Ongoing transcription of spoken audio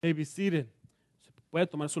May be seated. Puede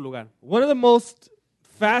tomar su lugar. One of the most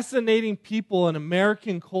fascinating people in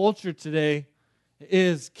American culture today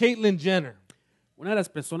is Caitlyn Jenner. Una de las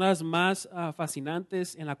personas más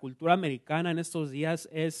fascinantes en la cultura americana en estos días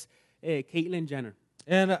es Caitlyn Jenner.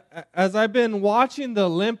 And as I've been watching the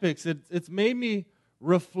Olympics, it's made me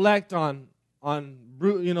reflect on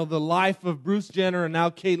the life of Bruce Jenner and now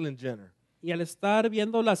Caitlyn Jenner. Y al estar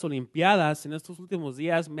viendo las Olimpiadas en estos últimos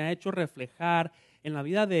días me ha hecho reflejar en la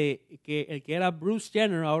vida de que el que era Bruce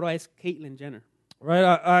Jenner ahora es Caitlyn Jenner. Right,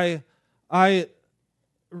 I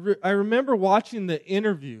remember watching the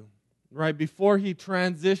interview right before he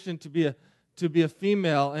transitioned to be a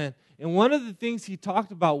female, and one of the things he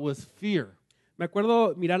talked about was fear. Me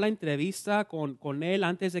acuerdo mirar la entrevista con él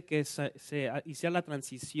antes de que se hiciera la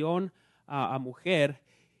transición a mujer,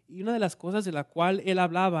 y una de las cosas de la cual él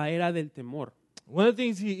hablaba era del temor. One of the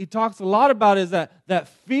things he talks a lot about is that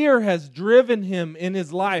fear has driven him in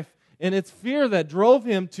his life, and it's fear that drove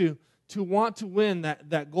him to want to win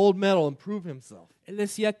that gold medal and prove himself. Él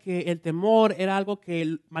decía que el temor era algo que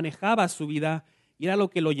él manejaba su vida y era lo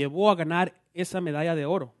que lo llevó a ganar esa medalla de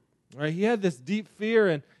oro. Right? He had this deep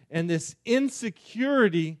fear and this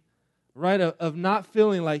insecurity, right, of not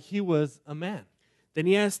feeling like he was a man.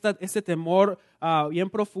 Tenía este temor bien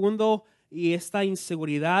profundo y esta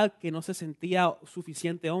inseguridad que no se sentía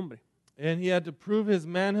suficiente hombre. And he had to prove his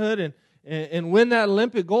manhood and win that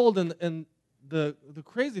Olympic gold. And the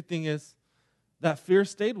crazy thing is that fear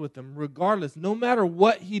stayed with him regardless, no matter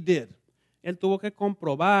what he did. Él tuvo que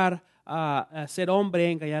comprobar a ser hombre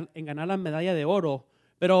en ganar la medalla de oro,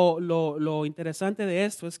 pero lo interesante de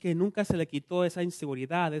esto es que nunca se le quitó esa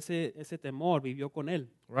inseguridad, ese temor, vivió con él.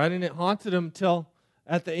 Right, and it haunted him till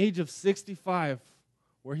at the age of 65,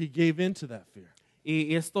 where he gave in to that fear.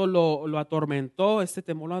 Y esto lo atormentó, este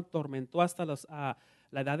temor lo atormentó hasta la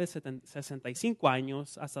edad de 65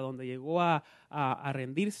 años, hasta donde llegó a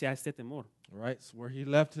rendirse a este temor. Right, so where he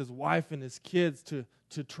left his wife and his kids to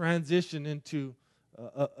transition into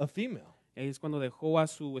a female. Y es cuando dejó a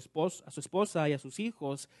su esposa y a sus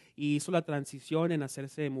hijos y hizo la transición en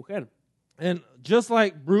hacerse mujer. And just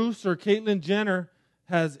like Bruce or Caitlyn Jenner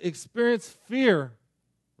has experienced fear,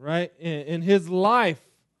 right, in his life,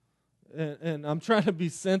 and I'm trying to be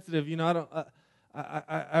sensitive,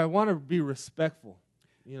 I want to be respectful,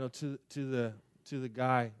 to the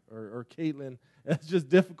guy or Caitlyn. It's just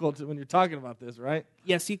difficult when you're talking about this, right?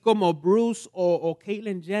 Y así como Bruce o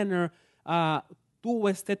Caitlyn Jenner tuvo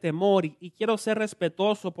este temor, y quiero ser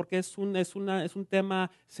respetuoso porque es un tema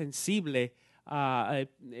sensible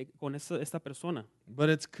con esta persona. But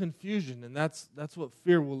it's confusion, and that's what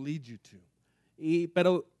fear will lead you to.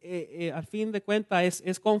 Pero al fin de cuentas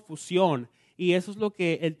es confusión, y eso es lo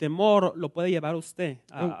que el temor lo puede llevar a usted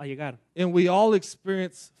a llegar. And we all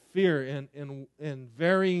experience fear in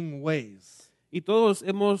varying ways. Y todos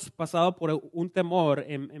hemos pasado por un temor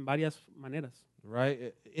en varias maneras.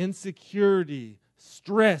 Right? Insecurity,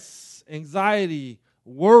 stress, anxiety,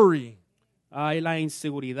 worry. Hay la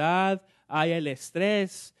inseguridad, hay el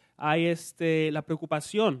estrés, hay la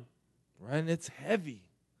preocupación. Right? And it's heavy.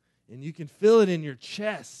 And you can feel it in your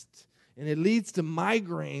chest. And it leads to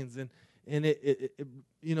migraines and it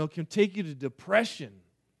can take you to depression.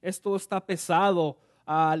 Esto está pesado,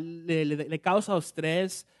 le causa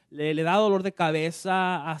estrés, le da dolor de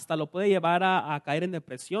cabeza, hasta lo puede llevar a caer en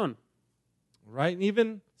depresión. Right? And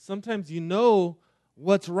even sometimes you know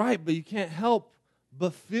what's right, but you can't help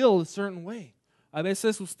but feel a certain way. A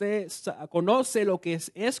veces usted conoce lo que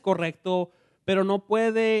es correcto, pero no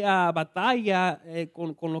puede batalla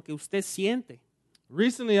con lo que usted siente.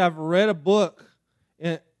 Recently, I've read a book,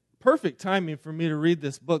 perfect timing for me to read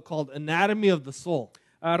this book, called Anatomy of the Soul.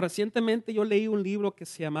 Recientemente yo leí un libro que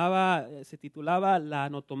se titulaba La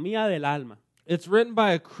anatomía del alma. It's written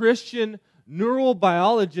by a Christian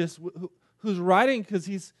neurobiologist who's writing because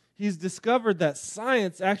he's discovered that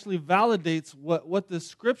science actually validates what the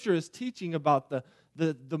scripture is teaching about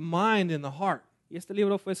the mind and the heart. Y este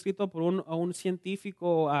libro fue escrito por un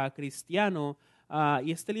científico cristiano,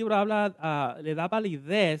 y este libro le da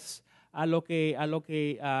validez a lo que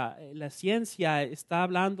la ciencia está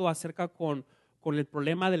hablando acerca con el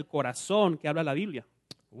problema del corazón que habla la Biblia.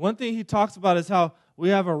 One thing he talks about is how we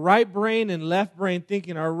have a right brain and left brain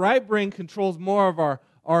thinking. Our right brain controls more of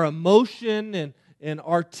our emotion and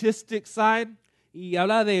artistic side. Y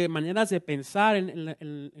habla de maneras de pensar en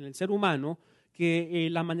el ser humano, que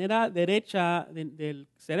la manera derecha del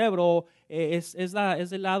cerebro es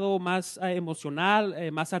el lado más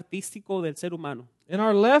emocional, más artístico del ser humano. And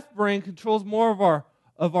our left brain controls more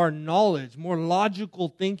of our knowledge, more logical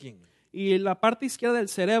thinking. Y la parte izquierda del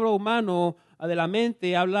cerebro humano de la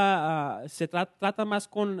mente trata más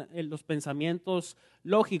con los pensamientos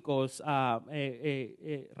lógicos,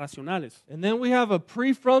 racionales. And then we have a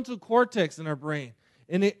prefrontal cortex in our brain.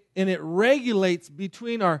 And it regulates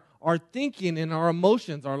between our thinking and our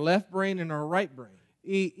emotions, our left brain and our right brain.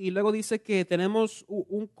 Y luego dice que tenemos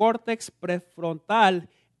un córtex prefrontal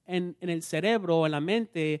en el cerebro, en la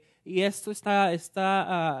mente, y esto está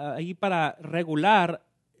ahí para regular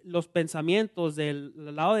los pensamientos del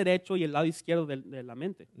lado derecho y el lado izquierdo de la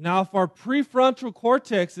mente. Now, if our prefrontal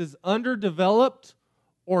cortex is underdeveloped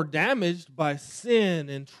or damaged by sin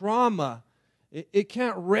and trauma, it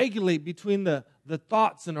can't regulate between the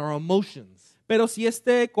thoughts and our emotions. Pero si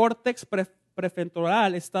este córtex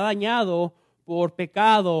prefrontal está dañado por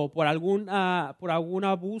pecado, por algún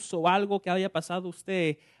abuso o algo que haya pasado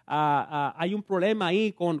usted, hay un problema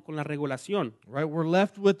ahí con la regulación. Right? We're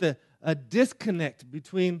left with a disconnect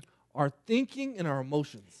between our thinking and our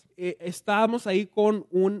emotions. Estamos ahí con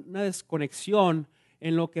una desconexión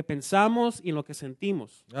en lo que pensamos y en lo que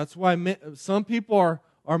sentimos. That's why some people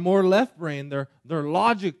are more left brain. They're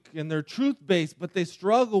logic and they're truth based, but they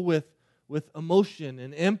struggle with emotion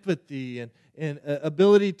and empathy and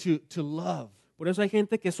ability to love. Por eso hay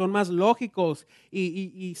gente que son más lógicos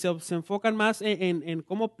y se enfocan más en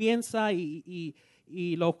cómo piensa y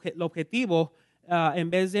lo objetivo en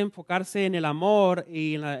vez de enfocarse en el amor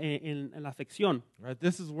y en la afección. Right.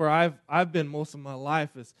 This is where I've been most of my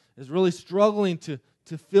life is really struggling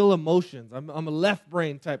to feel emotions. I'm a left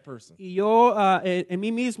brain type person. Y yo en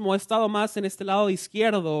mí mismo he estado más en este lado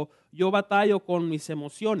izquierdo. Yo batallo con mis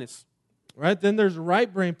emociones. Right. Then there's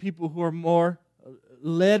right brain people who are more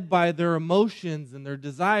led by their emotions and their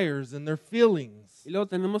desires and their feelings. Y luego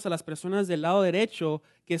tenemos a las personas del lado derecho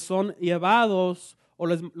que son llevados o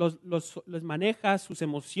les maneja sus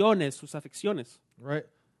emociones, sus afecciones. Right.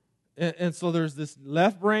 And so there's this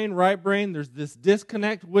left brain, right brain, there's this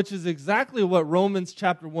disconnect, which is exactly what Romans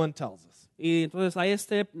chapter 1 tells us. Y entonces hay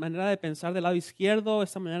esta manera de pensar del lado izquierdo,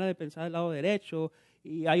 esta manera de pensar del lado derecho,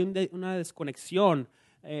 y hay una desconexión.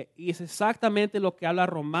 Y es exactamente lo que habla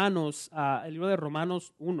Romanos, el libro de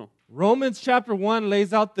Romanos 1. Romans chapter 1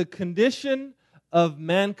 lays out the condition of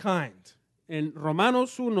mankind. En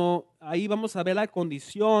Romanos 1, ahí vamos a ver la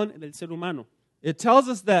condición del ser humano. It tells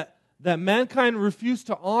us that mankind refused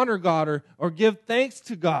to honor God or give thanks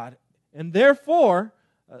to God. And therefore,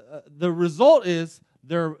 the result is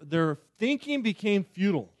their thinking became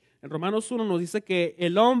futile. En Romanos 1 nos dice que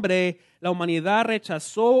el hombre, la humanidad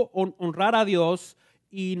rechazó honrar a Dios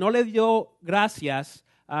y no le dio gracias,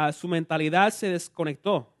 su mentalidad se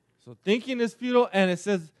desconectó. So thinking is futile, and it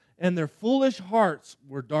says, and their foolish hearts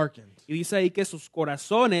were darkened. Y dice ahí que sus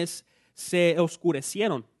corazones se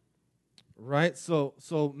oscurecieron. Right? So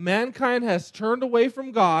mankind has turned away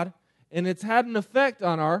from God, and it's had an effect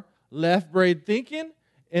on our left brain thinking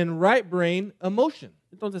and right brain emotion.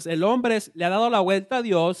 Entonces el hombre le ha dado la vuelta a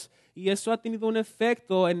Dios y eso ha tenido un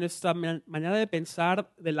efecto en nuestra manera de pensar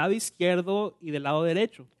del lado izquierdo y del lado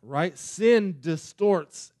derecho. Right? Sin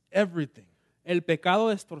distorts everything. El pecado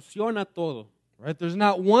distorsiona todo. Right? There's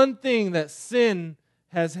not one thing that sin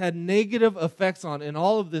has had negative effects on in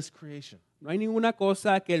all of this creation. No hay ninguna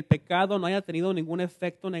cosa que el pecado no haya tenido ningún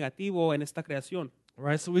efecto negativo en esta creación.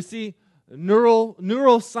 Right? So we see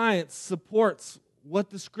neuroscience supports what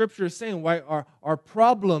the scripture is saying, why our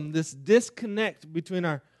problem, this disconnect between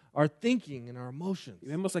our thinking and our emotions. Y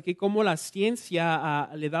vemos aquí cómo la ciencia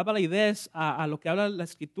le da validez a lo que habla la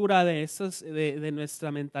escritura de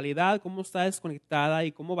nuestra mentalidad, cómo está desconectada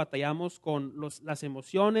y cómo batallamos con las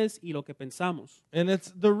emociones y lo que pensamos. And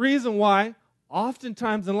it's the reason why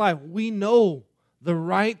oftentimes in life we know the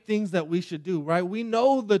right things that we should do, right? We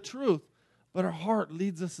know the truth, but our heart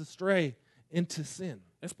leads us astray into sin.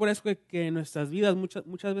 Es por eso que en nuestras vidas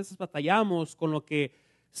muchas veces batallamos con lo que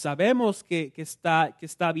sabemos que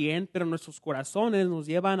está bien, pero nuestros corazones nos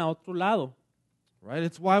llevan a otro lado. Right?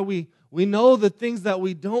 It's why we know the things that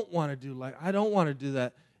we don't want to do. Like, I don't want to do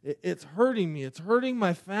that. It's hurting me. It's hurting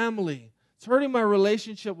my family. It's hurting my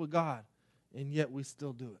relationship with God. And yet we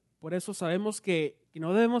still do it. Por eso sabemos que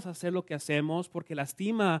no debemos hacer lo que hacemos porque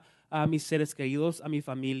lastima a mis seres queridos, a mi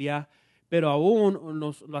familia, pero aún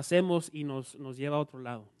lo hacemos y nos lleva a otro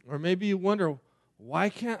lado. Or maybe you wonder, why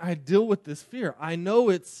can't I deal with this fear? I know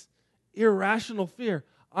it's irrational fear.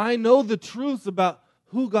 I know the truth about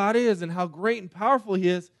who God is and how great and powerful He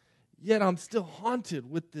is, yet I'm still haunted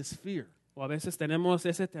with this fear. O a veces tenemos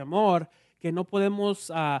ese temor que no podemos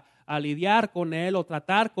lidiar con él o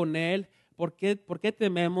tratar con él. ¿Por qué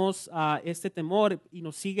tememos este temor y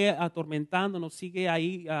nos sigue atormentando, nos sigue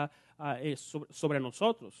ahí sobre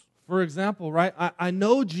nosotros? For example, right, I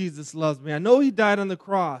know Jesus loves me. I know He died on the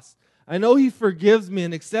cross. I know He forgives me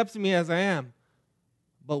and accepts me as I am,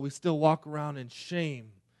 but we still walk around in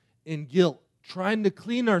shame, in guilt, trying to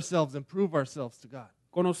clean ourselves and prove ourselves to God.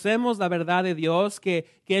 Conocemos la verdad de Dios, que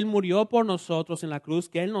Él murió por nosotros en la cruz,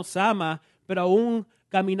 que Él nos ama, pero aún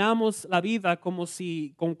caminamos la vida como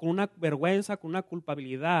si con una vergüenza, con una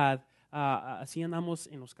culpabilidad. Así andamos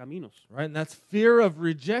en los caminos. Right? And that's fear of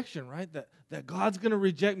rejection, right? That God's going to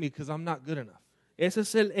reject me because I'm not good enough. Ese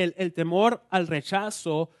es el temor al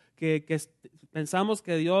rechazo, que pensamos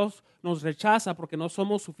que Dios nos rechaza porque no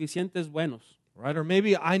somos suficientes buenos. Right? Or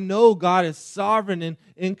maybe I know God is sovereign and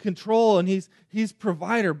in control and He's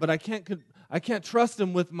provider, but I can't trust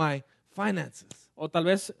Him with my finances. O tal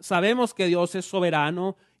vez sabemos que Dios es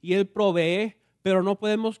soberano y Él provee, pero no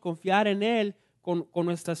podemos confiar en Él con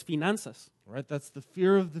nuestras finanzas. Right? That's the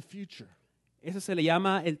fear of the future. Ese se le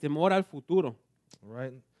llama el temor al futuro.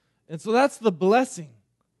 Right? And so that's the blessing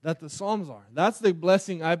that the Psalms are. That's the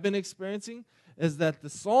blessing I've been experiencing, is that the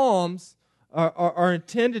Psalms are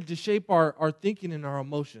intended to shape our thinking and our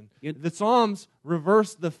emotion. The Psalms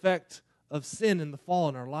reverse the effect of sin and the fall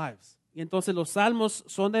in our lives. Y entonces los salmos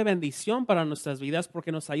son de bendición para nuestras vidas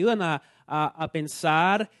porque nos ayudan a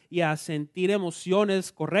pensar y a sentir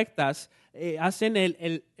emociones correctas. Hacen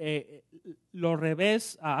lo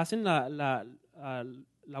revés, hacen la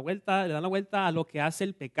vuelta, le dan la vuelta a lo que hace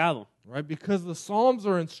el pecado. Right? Because the Psalms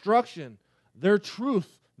are instruction, their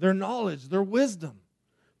truth, their knowledge, their wisdom.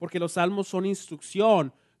 Porque los salmos son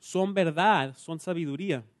instrucción, son verdad, son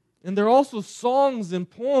sabiduría. And they're also songs and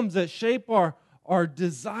poems that shape our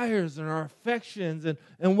desires and our affections and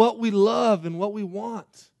what we love and what we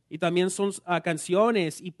want. Y también son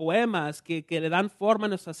canciones y poemas que le dan forma a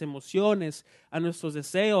nuestras emociones, a nuestros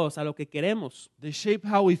deseos, a lo que queremos. They shape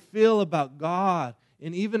how we feel about God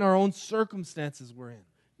and even our own circumstances we're in.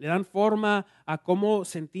 Le dan forma a cómo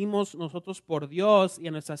sentimos nosotros por Dios y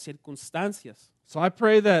a nuestras circunstancias. So I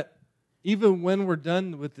pray that even when we're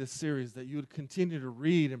done with this series, that you would continue to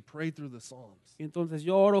read and pray through the Psalms. Entonces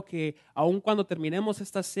yo oro que aun cuando terminemos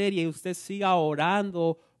esta serie, usted siga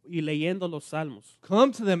orando y leyendo los salmos.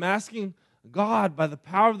 Come to them asking God by the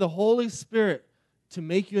power of the Holy Spirit to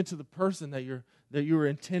make you into the person that you were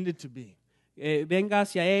intended to be. Venga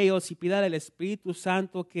hacia ellos y pida al Espíritu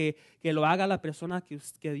Santo que lo haga la persona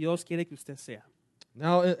que Dios quiere que usted sea.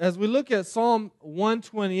 Now, as we look at Psalm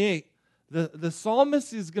 128, the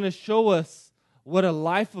psalmist is going to show us what a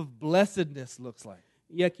life of blessedness looks like.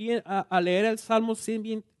 Y aquí a leer el Salmo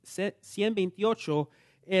 128,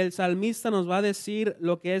 el salmista nos va a decir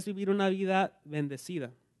lo que es vivir una vida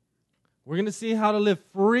bendecida. We're going to see how to live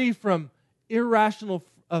free from irrational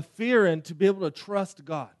fear and to be able to trust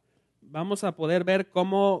God. Vamos a poder ver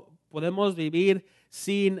cómo podemos vivir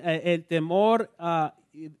sin el temor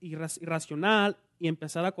irracional y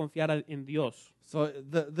empezar a confiar en Dios. So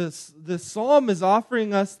the psalm is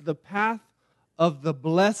offering us the path of the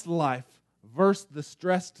blessed life versus the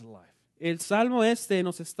stressed life. El salmo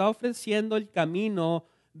nos está ofreciendo el camino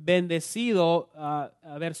bendecido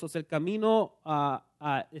versus el camino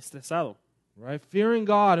estresado. Right? Fearing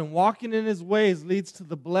God and walking in His ways leads to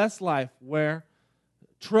the blessed life, where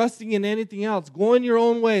trusting in anything else, going your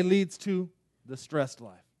own way, leads to the stressed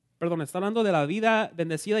life. Perdón, está hablando de la vida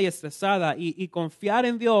bendecida y estresada, y confiar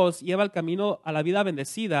en Dios lleva el camino a la vida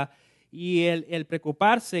bendecida, y el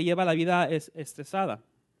preocuparse lleva a la vida estresada.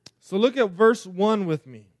 So look at verse 1 with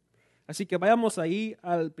me. Así que vayamos ahí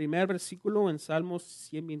al primer versículo en Salmos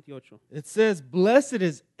 128. It says, "Blessed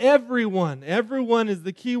is everyone," everyone is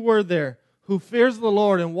the key word there, "who fears the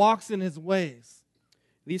Lord and walks in His ways."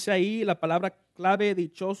 Dice ahí la palabra clave: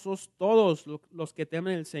 dichosos todos los que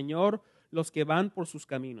temen al Señor, los que van por sus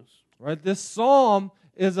caminos. Right? This psalm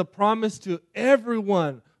is a promise to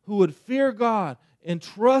everyone who would fear God and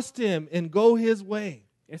trust Him and go His way.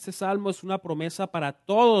 Este salmo es una promesa para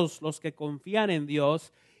todos los que confían en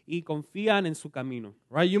Dios y confían en su camino.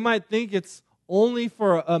 Right? You might think it's only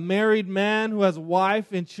for a married man who has a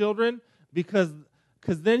wife and children, because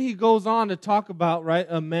then he goes on to talk about, right,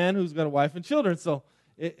 a man who's got a wife and children. So,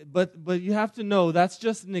 but you have to know that's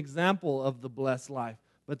just an example of the blessed life.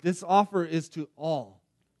 But this offer is to all.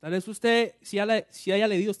 Tal vez usted, si haya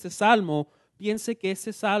leído este salmo, piense que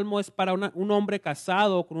este salmo es para un hombre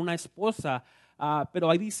casado con una esposa, pero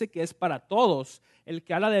ahí dice que es para todos. El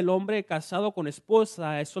que habla del hombre casado con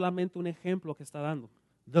esposa es solamente un ejemplo que está dando.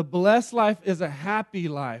 The blessed life is a happy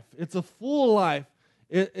life. It's a full life.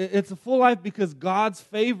 It's a full life because God's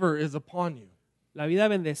favor is upon you. La vida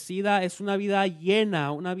bendecida es una vida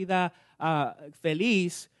llena, una vida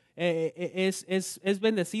feliz. Es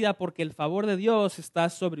bendecida porque el favor de Dios está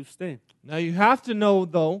sobre usted. Now you have to know,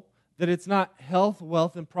 though, that it's not health,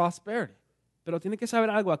 wealth, and prosperity. Pero tiene que saber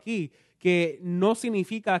algo aquí, que no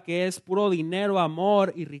significa que es puro dinero,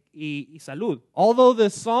 amor y salud. Although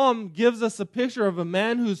this psalm gives us a picture of a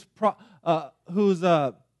man who's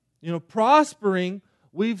prospering,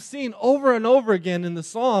 we've seen over and over again in the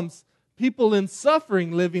Psalms people in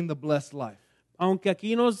suffering living the blessed life. Aunque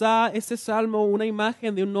aquí nos da este salmo una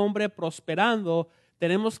imagen de un hombre prosperando,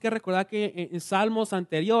 tenemos que recordar que en salmos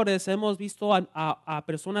anteriores hemos visto a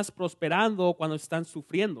personas prosperando cuando están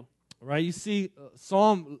sufriendo. Right? You see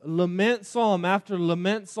lament psalm after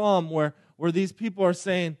lament psalm where these people are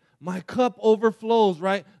saying, my cup overflows,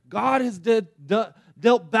 right? God has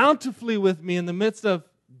dealt bountifully with me in the midst of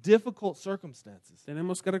difficult circumstances.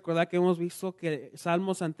 Tenemos que recordar que hemos visto que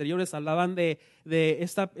salmos anteriores hablaban de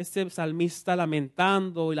este salmista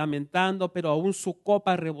lamentando y lamentando, pero aún su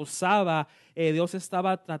copa rebosaba. Dios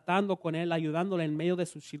estaba tratando con él, ayudándole en medio de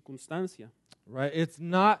su circunstancia. Right? It's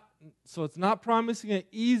not promising an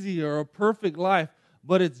easy or a perfect life,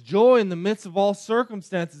 but it's joy in the midst of all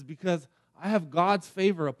circumstances because I have God's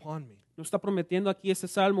favor upon me. No está prometiendo aquí este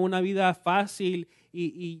salmo una vida fácil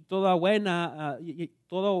y toda buena, y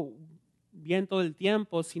todo bien todo el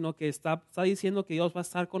tiempo, sino que está diciendo que Dios va a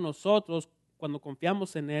estar con nosotros cuando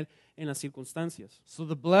confiamos en Él en las circunstancias. So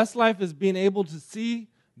the blessed life is being able to see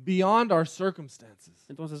beyond our circumstances.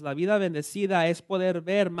 Entonces la vida bendecida es poder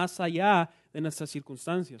ver más allá de nuestras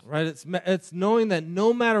circunstancias. Right? It's knowing that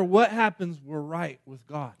no matter what happens, we're right with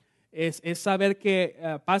God. Es saber que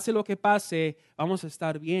pase lo que pase, vamos a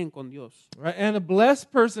estar bien con Dios. Right? And a blessed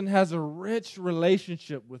person has a rich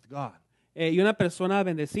relationship with God. Y una persona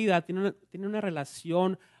bendecida tiene una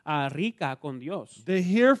relación rica con Dios. They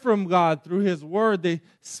hear from God through His Word. They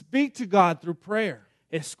speak to God through prayer.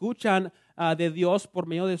 Escuchan de Dios por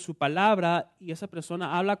medio de su palabra y esa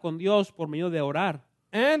persona habla con Dios por medio de orar.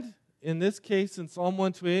 And in this case, in Psalm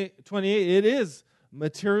 128, it is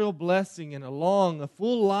material blessing and a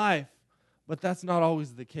full life, but that's not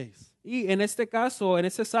always the case. Y en este caso, en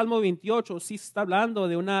este Salmo 28, sí está hablando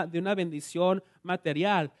de una bendición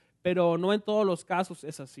material, pero no en todos los casos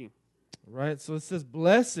es así. Right? So it says,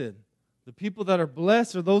 blessed. The people that are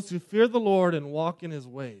blessed are those who fear the Lord and walk in His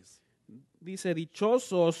ways. Dice,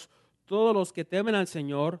 dichosos todos los que temen al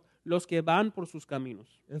Señor, los que van por sus caminos.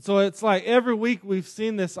 And so it's like every week we've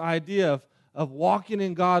seen this idea of walking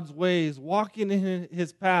in God's ways, walking in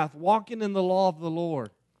His path, walking in the law of the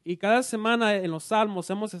Lord. Y cada semana en los Salmos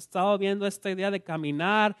hemos estado viendo esta idea de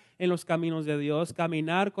caminar en los caminos de Dios,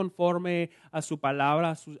 caminar conforme a su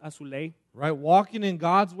palabra, a su ley. Right? Walking in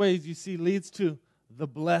God's ways, you see, leads to the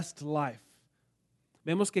blessed life.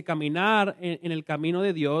 Vemos que caminar en el camino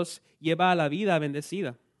de Dios lleva a la vida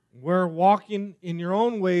bendecida. Where walking in your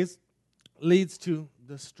own ways leads to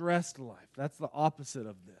the stressed life. That's the opposite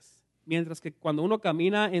of this. Mientras que cuando uno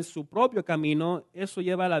camina en su propio camino, eso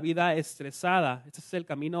lleva a la vida estresada. Ese es el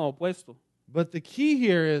camino opuesto. But the key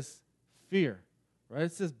here is fear. Right?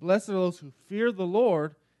 It says, blessed are those who fear the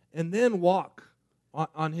Lord and then walk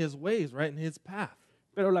on His ways, right? In His path.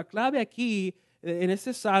 Pero la clave aquí, en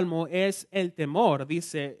este salmo, es el temor.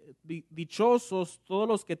 Dice, dichosos todos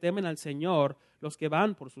los que temen al Señor, los que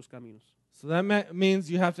van por sus caminos. So that means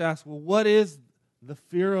you have to ask, well, what is the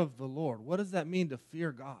fear of the Lord? What does that mean to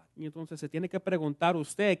fear God? Y entonces se tiene que preguntar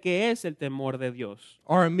usted, ¿qué es el temor de Dios?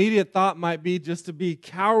 Our immediate thought might be just to be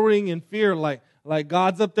cowering in fear, like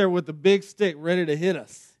God's up there with a big stick ready to hit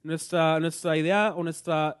us. Nuestra idea o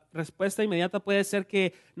nuestra respuesta inmediata puede ser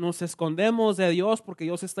que nos escondemos de Dios porque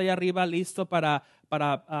Dios está allá arriba listo para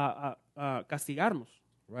castigarnos.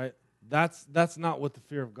 Right? That's not what the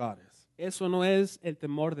fear of God is. Eso no es el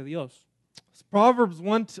temor de Dios. Proverbs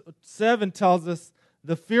 1:7 tells us,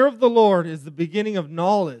 the fear of the Lord is the beginning of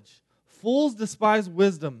knowledge. Fools despise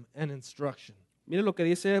wisdom and instruction. Mire lo que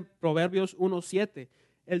dice Proverbios 1:7.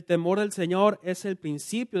 El temor del Señor es el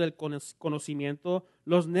principio del conocimiento.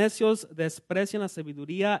 Los necios desprecian la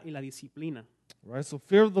sabiduría y la disciplina. Right? So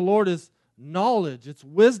fear of the Lord is knowledge, it's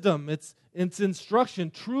wisdom, it's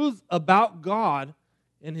instruction, truth about God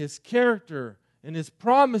and His character and His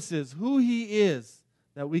promises, who He is,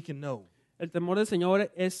 that we can know. El temor del Señor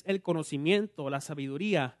es el conocimiento, la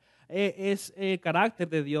sabiduría, es el carácter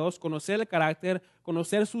de Dios, conocer el carácter,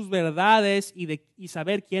 conocer sus verdades y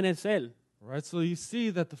saber quién es Él. Right? So you see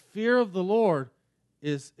that the fear of the Lord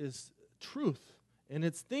is truth and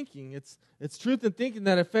it's thinking. It's truth and thinking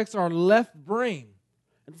that affects our left brain.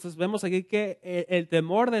 Entonces vemos aquí que el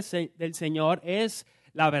temor del Señor es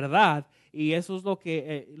la verdad y eso es lo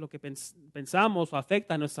que pensamos o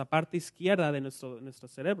afecta a nuestra parte izquierda de nuestro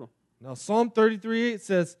cerebro. Now Psalm 33:8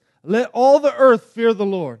 says, let all the earth fear the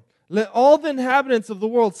Lord. Let all the inhabitants of the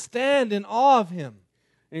world stand in awe of Him.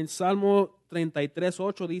 En Salmo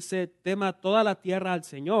 33:8 dice, tema toda la tierra al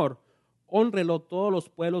Señor, hónrelo todos los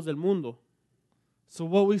pueblos del mundo. So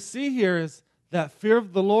what we see here is that fear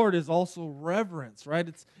of the Lord is also reverence, right?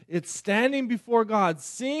 It's standing before God,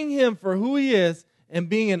 seeing Him for who He is, and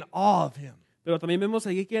being in awe of Him. Pero también vemos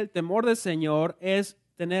aquí que el temor del Señor es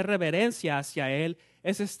tener reverencia hacia Él,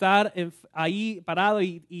 es estar ahí parado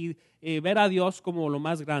y ver a Dios como lo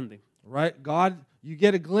más grande. Right? God, you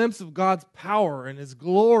get a glimpse of God's power and His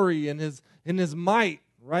glory and His might,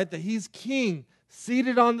 right? That He's king,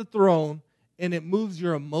 seated on the throne, and it moves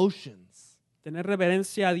your emotions. Tener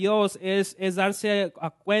reverencia a Dios es darse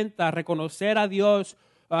a cuenta, reconocer a Dios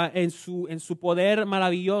en su poder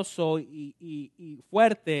maravilloso y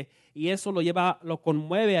fuerte, y eso lo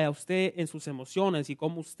conmueve a usted en sus emociones y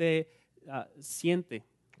cómo usted siente.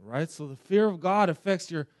 Right? So the fear of God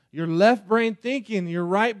affects your left brain thinking, your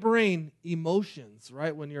right brain emotions,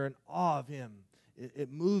 right? When you're in awe of Him,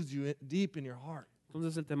 it moves you deep in your heart.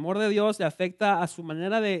 Entonces el temor de Dios le afecta a su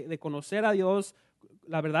manera de conocer a Dios,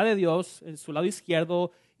 la verdad de Dios en su lado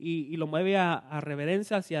izquierdo, y lo mueve a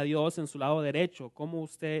reverencia hacia Dios en su lado derecho, cómo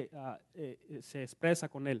usted se expresa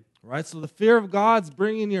con Él. Right? So the fear of God's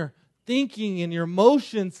bringing your thinking and your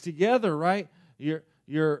emotions together, right?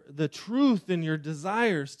 The truth and your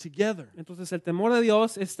desires together. Entonces el temor de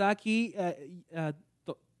Dios está aquí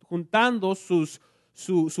juntando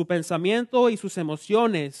su pensamiento y sus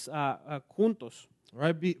emociones juntos.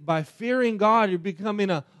 Right? By fearing God, you're becoming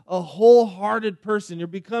a wholehearted person. You're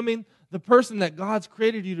becoming the person that God's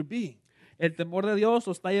created you to be. El temor de Dios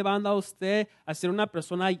lo está llevando a usted a ser una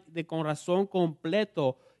persona de corazón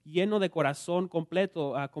completo, lleno de corazón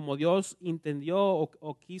completo, como Dios entendió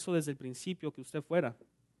o quiso desde el principio que usted fuera.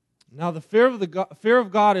 Now, the fear of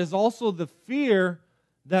God is also the fear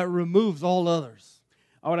that removes all others.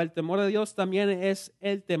 Ahora, el temor de Dios también es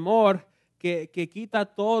el temor que quita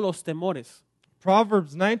todos los temores.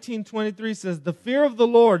 Proverbs 19:23 says, "The fear of the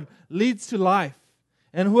Lord leads to life,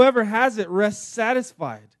 and whoever has it rests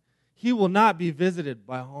satisfied. He will not be visited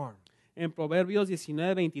by harm." En Proverbios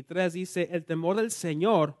 19:23 dice, el temor del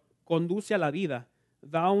Señor conduce a la vida,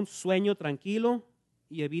 da un sueño tranquilo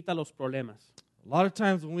y evita los problemas. A lot of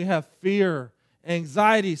times when we have fear,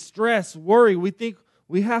 anxiety, stress, worry, we think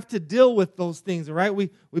we have to deal with those things, right? We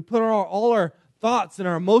put all our thoughts and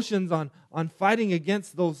our emotions on fighting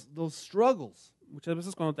against those struggles. Muchas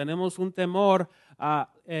veces cuando tenemos un temor,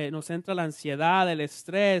 nos entra la ansiedad, el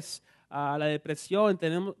estrés, la depresión.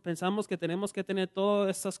 Pensamos que tenemos que tener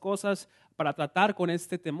todas estas cosas para tratar con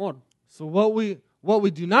este temor. So what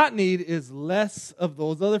we do not need is less of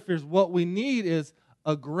those other fears. What we need is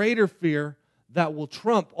a greater fear that will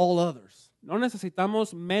trump all others. No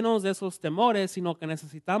necesitamos menos de esos temores, sino que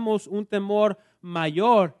necesitamos un temor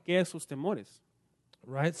mayor que esos temores.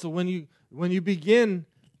 Right? So when you begin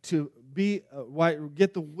to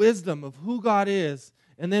get the wisdom of who God is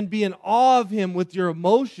and then be in awe of Him with your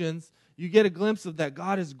emotions, you get a glimpse of that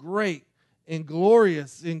God is great and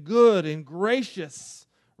glorious and good and gracious,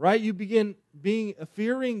 right? You begin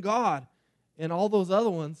fearing God, and all those other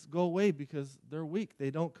ones go away because they're weak. They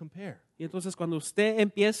don't compare. Y entonces cuando usted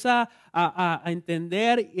empieza a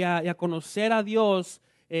entender y a conocer a Dios,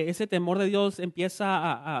 ese temor de Dios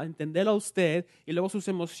empieza a entenderlo a usted, y luego sus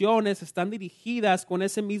emociones están dirigidas con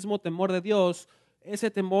ese mismo temor de Dios.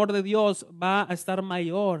 Ese temor de Dios va a estar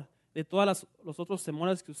mayor de todos los otros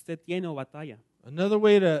temores que usted tiene o batalla. Another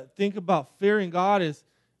way to think about fearing God is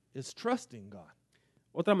trusting God.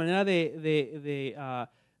 Otra manera de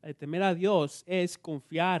temer a Dios es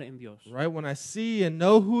confiar en Dios. Right? When I see and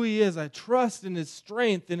know who He is, I trust in His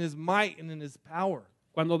strength, in His might, and in His power.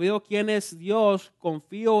 Cuando veo quién es Dios,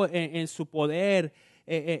 confío en su poder,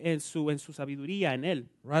 en su sabiduría, en Él.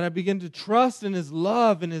 Right? I begin to trust in His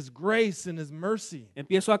love, in His grace, in His mercy.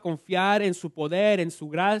 Empiezo a confiar en su poder, en su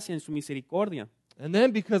gracia, en su misericordia. And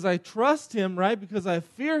then because I trust Him, right, because I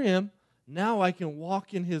fear Him, now I can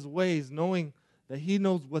walk in His ways knowing that He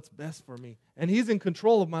knows what's best for me. And He's in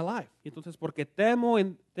control of my life. Entonces, porque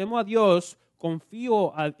temo a Dios,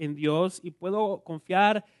 confío en Dios y puedo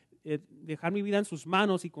confiar, dejar mi vida en sus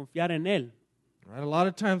manos y confiar en Él. Right? A lot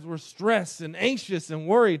of times we're stressed and anxious and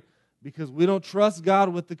worried because we don't trust God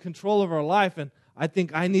with the control of our life, and I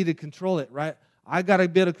think I need to control it, right? I got to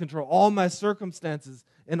be able to control all my circumstances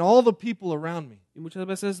and all the people around me. Y muchas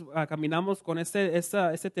veces caminamos con este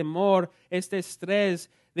temor, este estrés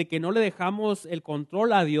de que no le dejamos el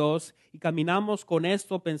control a Dios, y caminamos con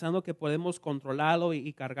esto pensando que podemos controlarlo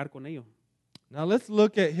y cargar con ello. Now let's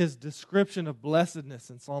look at His description of blessedness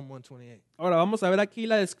in Psalm 128. Ahora vamos a ver aquí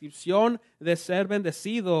la descripción de ser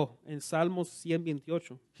bendecido en Salmos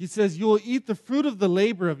 128. He says, "You will eat the fruit of the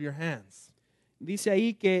labor of your hands." Dice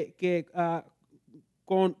ahí que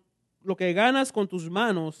con lo que ganas con tus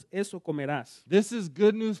manos, eso comerás. This is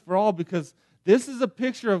good news for all because this is a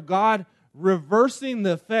picture of God reversing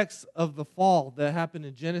the effects of the fall that happened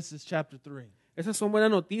in Genesis chapter 3. Esas son buenas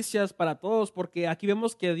noticias para todos porque aquí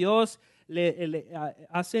vemos que Dios le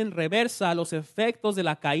hace en reversa los efectos de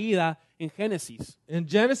la caída en Génesis. In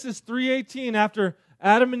Genesis 3:18, after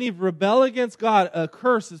Adam and Eve rebel against God, a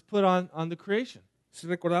curse is put on the creation. Si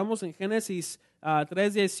recordamos en Génesis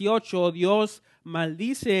 3:18, Dios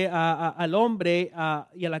maldice al hombre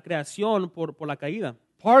y a la creación por la caída.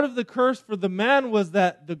 Part of the curse for the man was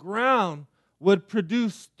that the ground would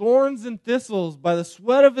produce thorns and thistles. By the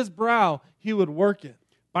sweat of his brow, he would work it.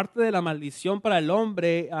 Parte de la maldición para el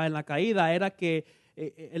hombre en la caída era que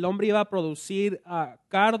el hombre iba a producir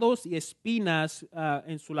cardos y espinas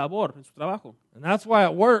en su labor, en su trabajo. And that's why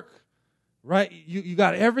at work, right, you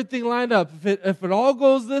got everything lined up. If it all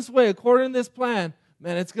goes this way, according to this plan,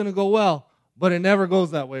 man, it's going to go well. But it never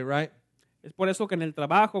goes that way, right? Es por eso que en el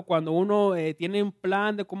trabajo, cuando uno tiene un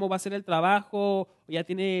plan de cómo va a ser el trabajo, ya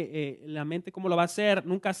tiene en la mente cómo lo va a hacer,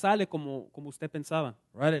 nunca sale como usted pensaba.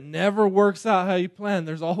 Right? It never works out how you plan.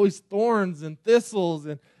 There's always thorns and thistles,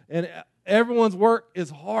 and everyone's work is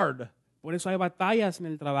hard. Por eso hay batallas en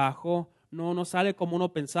el trabajo. No sale como uno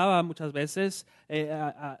pensaba muchas veces.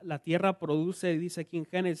 La tierra produce, dice aquí en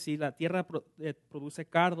Génesis, la tierra produce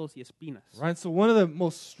cardos y espinas. Right? So one of the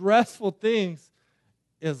most stressful things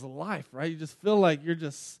is life, right? You just feel like you're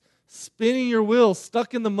just spinning your wheels,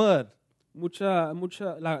 stuck in the mud. Lo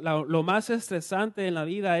más estresante en la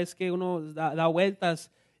vida es que uno da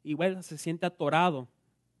vueltas y vueltas, se siente atorado.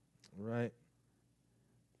 Right.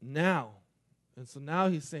 Now, and so now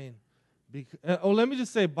he's saying, let me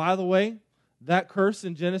just say, by the way, that curse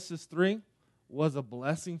in Genesis 3 was a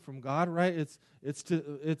blessing from God, right? It's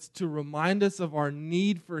to remind us of our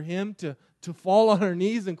need for Him, to fall on our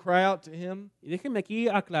knees and cry out to Him. Y déjenme aquí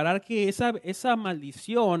aclarar que esa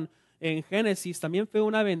maldición en Génesis también fue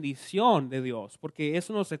una bendición de Dios, porque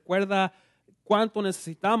eso nos recuerda cuánto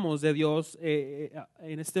necesitamos de Dios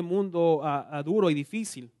en este mundo duro y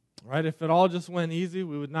difícil. Right? If it all just went easy,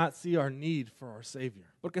 we would not see our need for our Savior.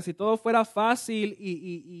 Porque si todo fuera fácil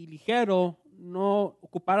y ligero, no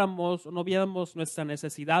ocupáramos, no viéramos nuestra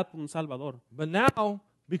necesidad por un Salvador. But now,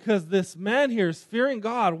 because this man here is fearing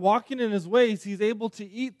God, walking in His ways, he's able to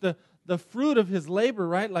eat the fruit of his labor,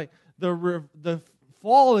 right? Like the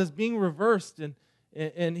fall is being reversed,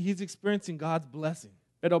 and he's experiencing God's blessing.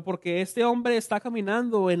 Pero porque este hombre está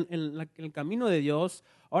caminando en el camino de Dios,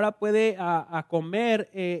 ahora puede comer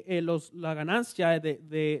la ganancia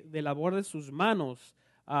de labor de sus manos,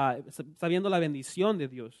 sabiendo la bendición de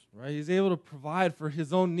Dios. Right? He's able to provide for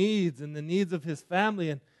his own needs and the needs of his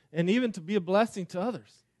family, and even to be a blessing to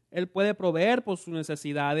others. Él puede proveer por sus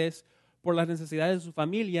necesidades, por las necesidades de su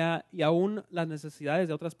familia y aún las necesidades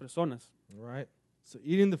de otras personas. Right? So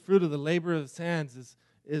eating the fruit of the labor of his hands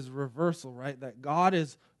is reversal, right? That God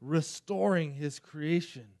is restoring His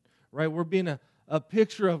creation, right? We're being a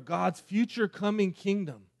picture of God's future coming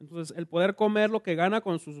kingdom. Entonces, el poder comer lo que gana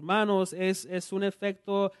con sus manos es un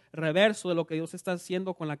efecto reverso de lo que Dios está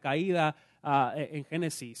haciendo con la caída en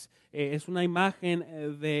Génesis. Es una imagen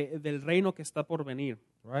del reino que está por venir.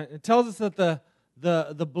 Right? It tells us that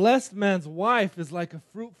the blessed man's wife is like a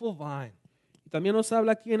fruitful vine. Y también nos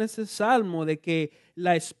habla aquí en ese salmo de que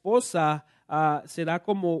la esposa será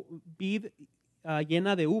como vid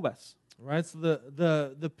llena de uvas. Right? So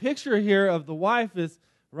the picture here of the wife is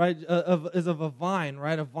right is of a vine,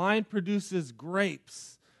 right? A vine produces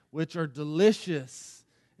grapes which are delicious,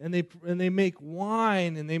 and they make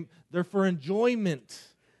wine, and they're for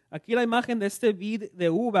enjoyment. Aquí la imagen de este vid de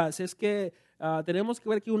uvas es que tenemos que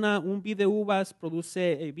ver que un vid de uvas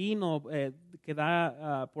produce vino que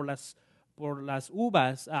da por las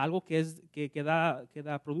uvas, algo que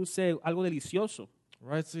produce algo delicioso.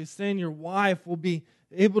 Right? So he's saying your wife will be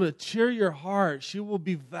able to cheer your heart. She will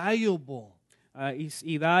be valuable.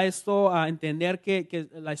 Y da esto a entender que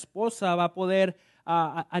la esposa va a poder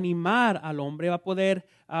animar al hombre, va a poder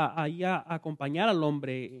acompañar al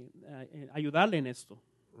hombre, ayudarle en esto.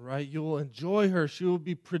 Right? You will enjoy her. She will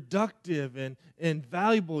be productive and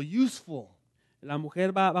valuable, useful. La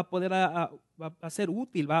mujer va a poder va a ser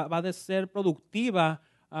útil, va a ser productiva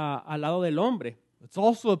al lado del hombre. It's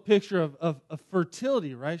also a picture of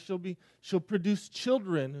fertility, right? She'll produce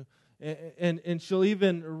children, and she'll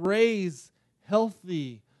even raise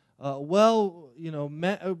healthy,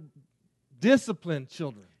 disciplined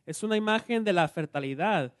children. Es una imagen de la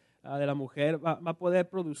fertilidad de la mujer. Va a poder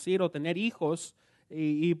producir o tener hijos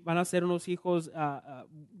y van a ser unos hijos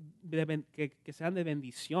que sean de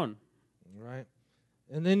bendición. Right?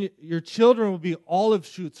 And then your children will be olive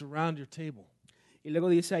shoots around your table. Y luego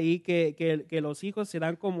dice ahí que los hijos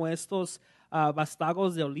serán como estos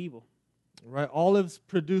vástagos de olivo. Right? Olives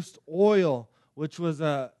produced oil, which was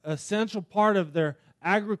a essential part of their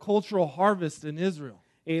agricultural harvest in Israel.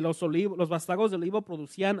 Los vástagos de olivo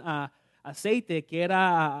producían aceite, que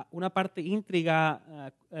era una parte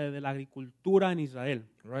íntegra de la agricultura en Israel.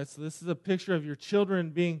 Right? So this is a picture of your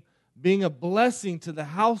children being a blessing to the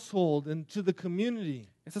household and to the community.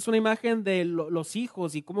 Esta es una imagen de los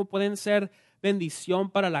hijos y cómo pueden ser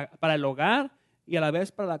bendición para el hogar y a la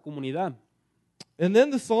vez para la comunidad. And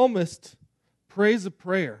then the psalmist prays a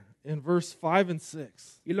prayer in verse 5 and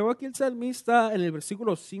 6. Y luego aquí el salmista en el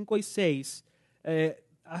versículo 5 y 6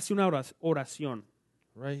 hace una oración.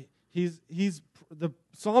 Right? The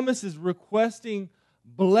psalmist is requesting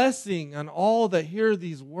blessing on all that hear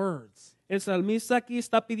these words. El salmista aquí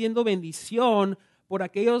está pidiendo bendición por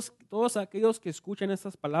todos aquellos que escuchan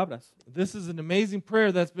estas palabras. This is an amazing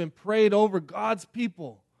prayer that's been prayed over God's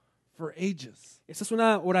people for ages. Esta es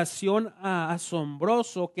una oración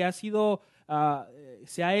asombroso que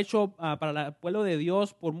se ha hecho para el pueblo de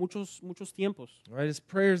Dios por muchos tiempos. Right? It's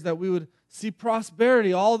prayers that we would see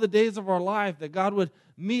prosperity all the days of our life, that God would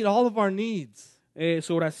meet all of our needs.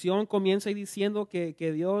 Su oración comienza diciendo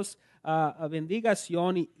que Dios bendiga a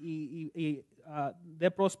Sion y dé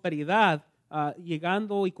prosperidad,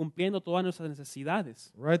 llegando y cumpliendo todas nuestras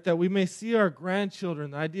necesidades. Right? That we may see our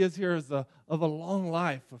grandchildren. The idea here is of a long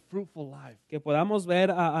life, a fruitful life. Que podamos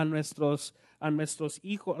ver a nuestros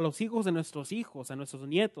hijos, a los hijos de nuestros hijos, a nuestros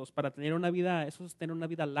nietos, para tener una vida, eso es tener una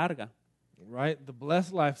vida larga. Right? The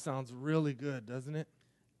blessed life sounds really good, doesn't it?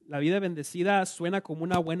 La vida bendecida suena como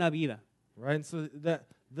una buena vida. Right? So that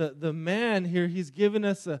the man here, he's given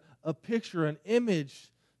us a picture, an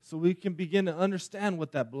image, so we can begin to understand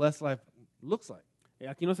what that blessed life looks like.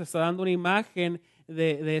 Aquí nos está dando una imagen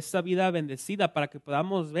de esta vida bendecida para que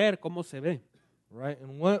podamos ver cómo se ve. Right?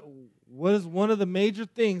 And what is one of the major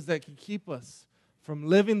things that can keep us from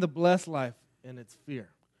living the blessed life? And it's fear.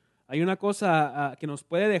 Hay una cosa que nos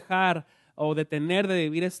puede dejar o detener de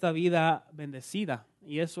vivir esta vida bendecida,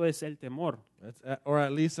 y eso es el temor. Or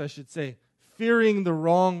at least I should say, fearing the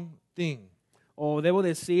wrong thing. O debo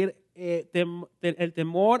decir, el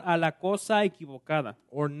temor a la cosa equivocada.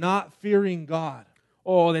 Or not fearing God.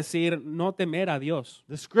 O decir, no temer a Dios.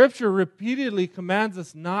 The scripture repeatedly commands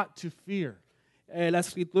us not to fear. La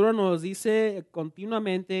escritura nos dice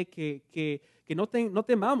continuamente que no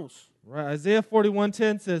temamos. Right. Isaiah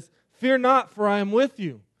 41:10 says, "Fear not, for I am with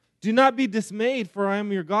you. Do not be dismayed, for I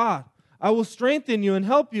am your God. I will strengthen you and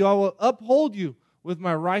help you. I will uphold you with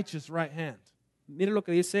my righteous right hand." Mire lo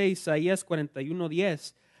que dice Isaías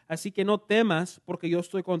 41:10. Así que no temas, porque yo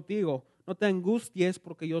estoy contigo. No te angusties,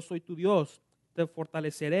 porque yo soy tu Dios. Te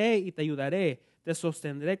fortaleceré y te ayudaré. Te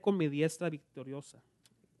sostendré con mi diestra victoriosa.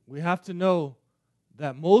 We have to know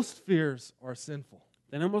that most fears are sinful.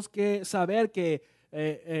 Tenemos que saber que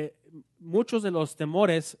muchos de los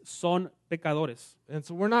temores son pecadores. And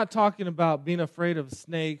so we're not talking about being afraid of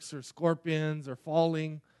snakes or scorpions or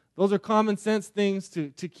falling. Those are common sense things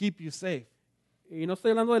to keep you safe. Y no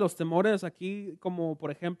estoy hablando de los temores aquí como,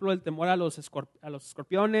 por ejemplo, el temor a los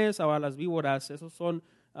escorpiones o a las víboras. Esos son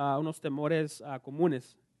unos temores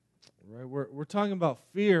comunes. Right? We're talking about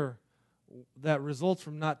fear that results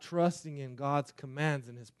from not trusting in God's commands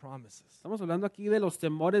and His promises. Estamos hablando aquí de los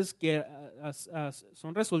temores que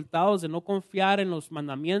son resultados de no confiar en los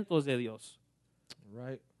mandamientos de Dios.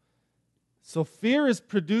 Right? So fear is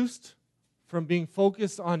produced from being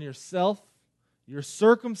focused on yourself, your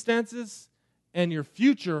circumstances, and your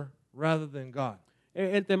future rather than God.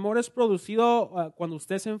 El temor es producido cuando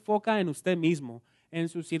usted se enfoca en usted mismo, en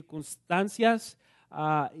sus circunstancias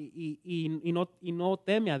y no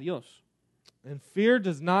teme a Dios. And fear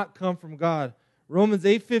does not come from God. Romans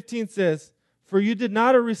 8:15 says, "For you did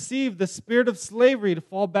not receive the spirit of slavery to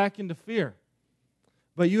fall back into fear,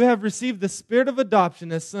 but you have received the spirit of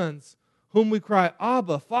adoption as sons, whom we cry,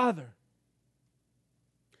 Abba, Father."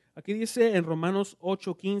 Aquí dice en Romanos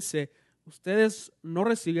 8:15, ustedes no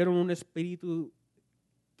recibieron un espíritu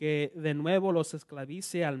que de nuevo los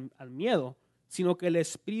esclavice al miedo, sino que el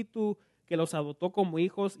espíritu que los adoptó como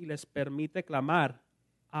hijos y les permite clamar,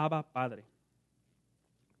 Abba, Padre.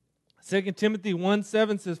 2 Timothy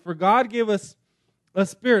 1:7 says, "For God gave us a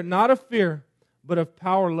spirit not of fear, but of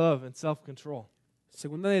power, love, and self-control."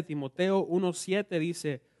 Segunda de Timoteo 1:7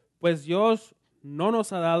 dice, pues Dios no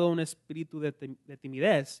nos ha dado un espíritu de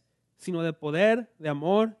timidez, sino de poder, de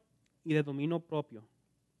amor y de dominio propio.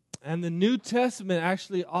 And the New Testament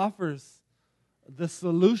actually offers the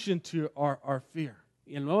solution to our fear.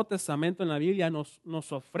 Y el Nuevo Testamento en la Biblia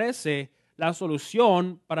nos ofrece la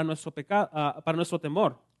solución para nuestro para nuestro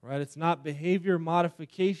temor. Right? It's not behavior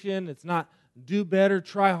modification. It's not do better,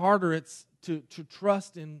 try harder. It's to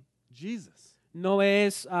trust in Jesus. No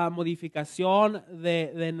es modificación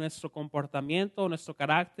de nuestro comportamiento, nuestro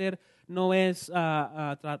carácter. No es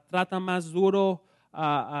trata más duro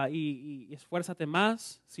y esfuérzate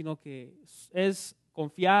más, sino que es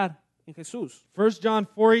confiar en Jesús. 1 John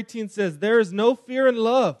 4:18 says, "There is no fear in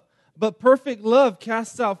love, but perfect love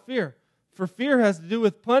casts out fear. For fear has to do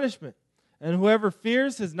with punishment, and whoever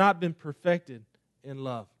fears has not been perfected in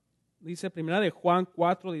love." Dice primera de Juan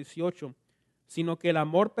 4:18, sino que el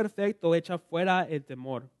amor perfecto echa fuera el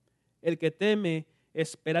temor. El que teme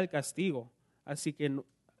espera el castigo, así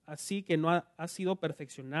que no ha sido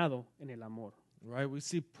perfeccionado en el amor. Right? We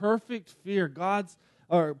see perfect fear.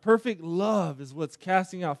 Perfect love is what's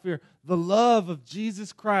casting out fear. The love of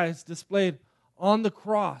Jesus Christ displayed on the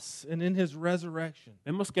cross and in his resurrection.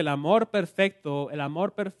 Vemos que el amor perfecto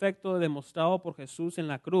demostrado por Jesús en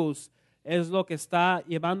la cruz es lo que está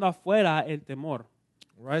llevando afuera el temor.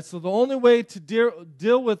 Right? So the only way to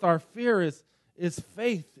deal with our fear is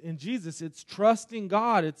faith in Jesus. It's trusting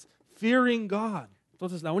God. It's fearing God.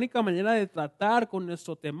 Entonces, la única manera de tratar con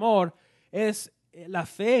nuestro temor es la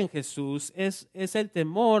fe en Jesús, es el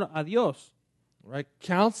temor a Dios. Right?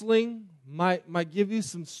 Counseling might give you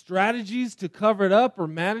some strategies to cover it up or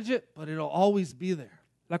manage it, but it'll always be there.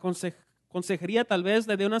 La consejería tal vez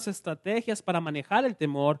le dé unas estrategias para manejar el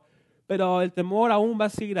temor, pero el temor aún va a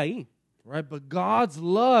seguir ahí. Right? But God's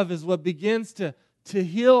love is what begins to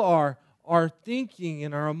heal our thinking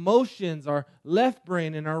and our emotions, our left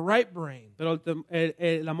brain and our right brain. Pero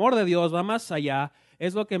el amor de Dios va más allá,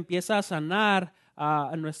 es lo que empieza a sanar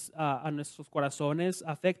a nuestros corazones,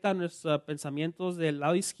 afecta a nuestros pensamientos del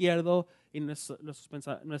lado izquierdo y nuestras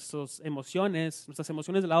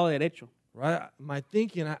emociones del lado derecho. Right? My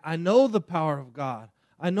thinking, I know the power of God.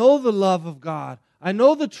 I know the love of God. I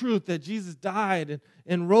know the truth that Jesus died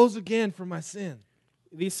and rose again for my sin.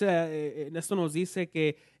 Dice, esto nos dice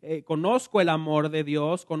que conozco el amor de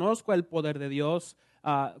Dios, conozco el poder de Dios,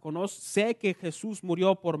 sé que Jesús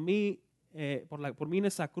murió por mí en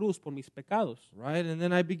esa cruz, por mis pecados. Right? And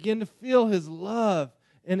then I begin to feel his love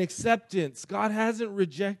and acceptance. God hasn't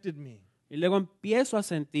rejected me. Y luego empiezo a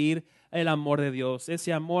sentir el amor de Dios,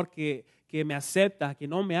 ese amor que me acepta, que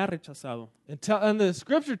no me ha rechazado. And the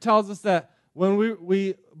scripture tells us that when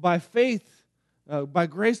we by faith, by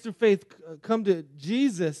grace through faith, come to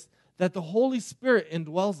Jesus, that the Holy Spirit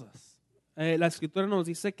indwells us. La Escritura nos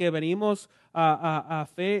dice que venimos a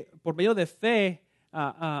fe, por medio de fe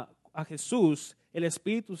a Jesús, el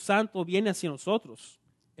Espíritu Santo viene hacia nosotros.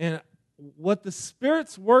 And what the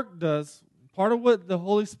Spirit's work does, part of what the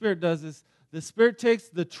Holy Spirit does is the Spirit takes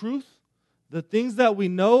the truth, the things that we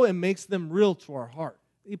know, and makes them real to our heart.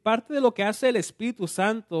 Y parte de lo que hace el Espíritu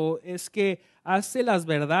Santo es que hace las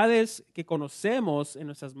verdades que conocemos en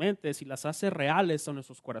nuestras mentes y las hace reales a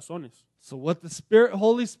nuestros corazones. So what the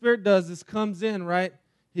Holy Spirit does is comes in, right?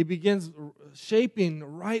 He begins shaping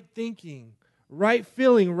right thinking, right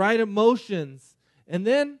feeling, right emotions. And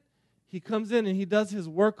then he comes in and he does his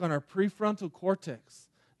work on our prefrontal cortex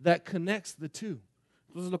that connects the two.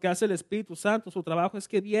 Entonces lo que hace el Espíritu Santo, su trabajo es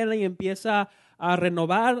que viene y empieza a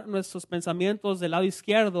renovar nuestros pensamientos del lado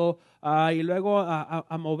izquierdo y luego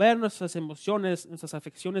a mover nuestras emociones, nuestras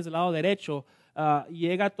afecciones del lado derecho.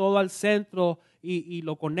 Llega todo al centro y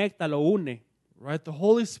lo conecta, lo une. Right? The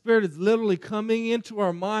Holy Spirit is literally coming into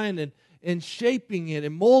our mind and shaping it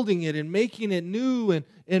and molding it and making it new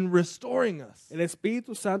and restoring us. El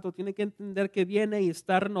Espíritu Santo tiene que entender que viene y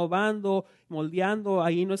está renovando, moldeando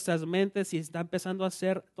ahí nuestras mentes y está empezando a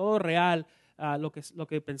hacer todo real lo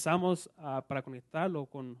que pensamos para conectarlo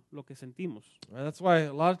con lo que sentimos. Right? That's why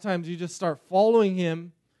a lot of times you just start following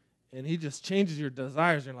him and he just changes your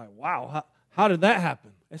desires. You're like, wow, how did that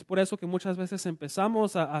happen? Es por eso que muchas veces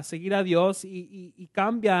empezamos a seguir a Dios y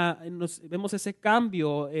cambia, vemos ese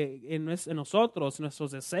cambio en nosotros, en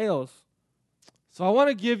nuestros deseos. So I want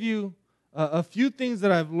to give you a few things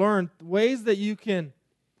that I've learned, ways that you can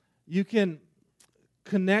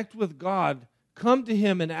connect with God, come to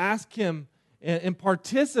him and ask him and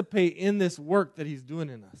participate in this work that he's doing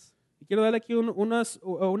in us. Y quiero darle aquí unas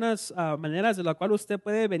maneras de las cuales usted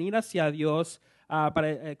puede venir hacia Dios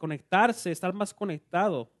para conectarse, estar más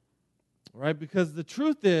conectado. Right? Because the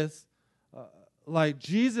truth is, like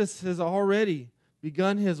Jesus has already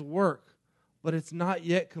begun his work, but it's not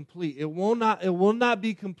yet complete. It will not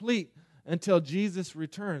be complete until Jesus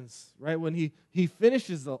returns, right? When he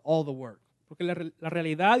finishes all the work. Porque la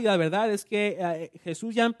realidad y la verdad es que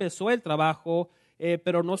Jesús ya empezó el trabajo,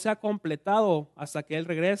 pero no se ha completado hasta que Él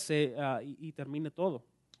regrese y termine todo.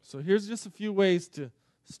 So here's just a few ways to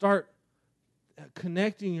start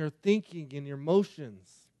connecting your thinking and your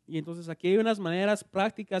emotions. Y entonces aquí hay unas maneras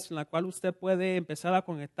prácticas en la cual usted puede empezar a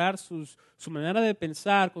conectar su manera de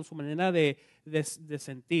pensar con su manera de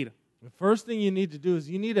sentir. The first thing you need to do is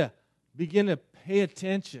you need to begin to pay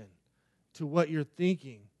attention to what you're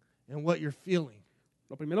thinking and what you're feeling.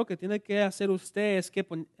 Lo primero que tiene que hacer usted es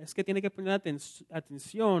que tiene que poner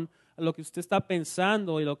atención a lo que usted está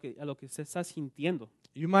pensando y a lo que usted está sintiendo.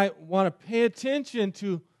 You might want to pay attention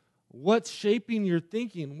to what's shaping your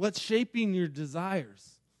thinking, what's shaping your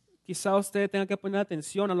desires. Quizá usted tenga que poner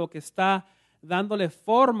atención a lo que está dándole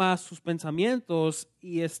forma a sus pensamientos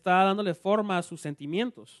y está dándole forma a sus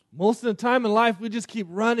sentimientos. Most of the time in life, we just keep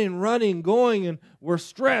running, going, and we're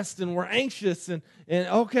stressed and we're anxious and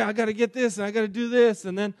okay, I got to get this and I got to do this,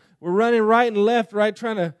 and then we're running right and left, right,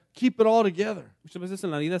 trying to keep it all together. Muchas veces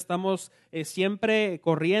en la vida estamos siempre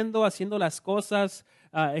corriendo, haciendo las cosas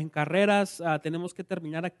en carreras, tenemos que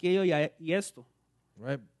terminar aquello y esto.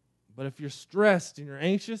 Right? But if you're stressed and you're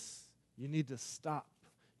anxious, you need to stop.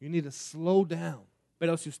 You need to slow down.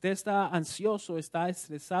 Pero si usted está ansioso, está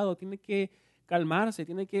estresado, tiene que calmarse,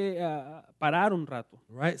 tiene que parar un rato.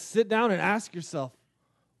 Right? Sit down and ask yourself,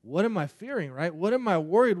 what am I fearing, right? What am I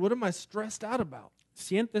worried? What am I stressed out about?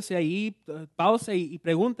 Siéntese ahí, pause y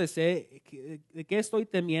pregúntese de qué estoy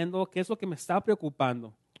temiendo, qué es lo que me está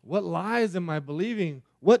preocupando. What lies am I believing?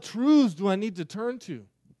 What truths do I need to turn to?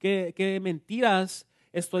 ¿Qué mentiras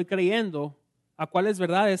estoy creyendo? ¿A cuáles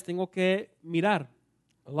verdades tengo que mirar?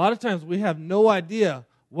 A lot of times we have no idea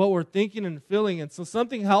what we're thinking and feeling, and so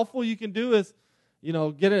something helpful you can do is,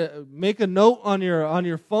 make a note on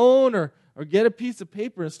your phone or get a piece of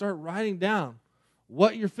paper and start writing down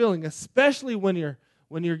what you're feeling, especially when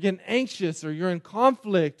you're getting anxious or you're in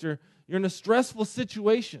conflict or you're in a stressful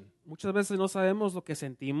situation. Muchas veces no sabemos lo que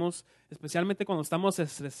sentimos, especialmente cuando estamos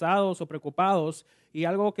estresados o preocupados, y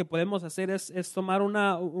algo que podemos hacer es tomar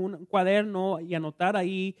un cuaderno y anotar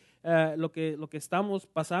ahí lo que estamos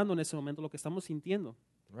pasando en ese momento, lo que estamos sintiendo.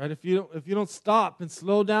 Right? If you don't stop and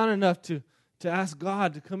slow down enough to ask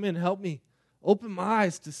God to come in, help me open my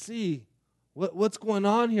eyes to see what's going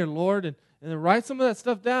on here, Lord, and then write some of that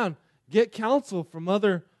stuff down. Get counsel from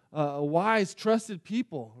other wise, trusted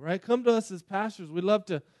people. Right? Come to us as pastors. We'd love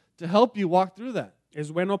to help you walk through that.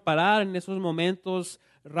 Es bueno parar en esos momentos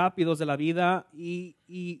rápidos de la vida y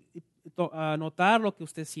anotar lo que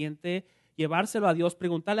usted siente, llevárselo a Dios,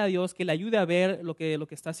 preguntarle a Dios que le ayude a ver lo que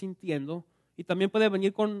está sintiendo. Y también puede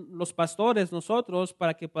venir con los pastores, nosotros,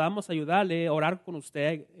 para que podamos ayudarle, orar con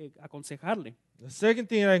usted, aconsejarle. The second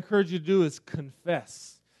thing I encourage you to do is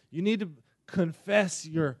confess. You need to confess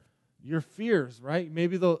your fears, right?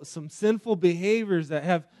 Maybe some sinful behaviors that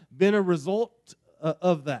have been a result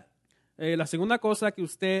of that. La segunda cosa que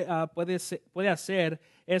usted puede hacer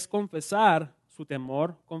es confesar su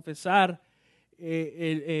temor, confesar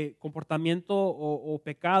el comportamiento o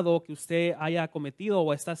pecado que usted haya cometido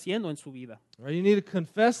o está haciendo en su vida. Right? You need to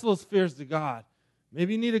confess those fears to God.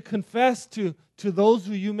 Maybe you need to confess to those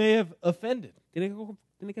who you may have offended.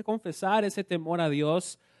 Tiene que confesar ese temor a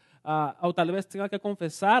Dios, o tal vez tenga que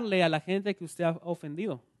confesarle a la gente que usted ha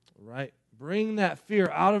ofendido. Right? Bring that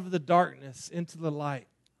fear out of the darkness into the light.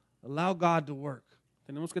 Allow God to work.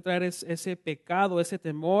 Tenemos que traer ese pecado, ese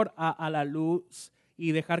temor a la luz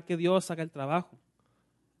y dejar que Dios haga el trabajo.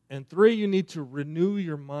 And 3, you need to renew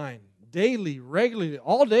your mind. Daily, regularly,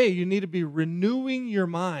 all day, you need to be renewing your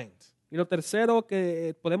mind. Y lo tercero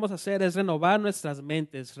que podemos hacer es renovar nuestras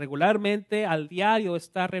mentes. Regularmente, al diario,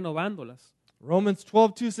 estar renovándolas. Romans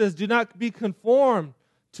 12:2 says, do not be conformed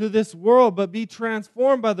to this world, but be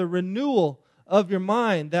transformed by the renewal of your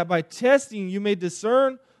mind, that by testing you may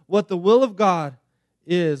discern what the will of God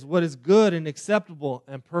is, what is good and acceptable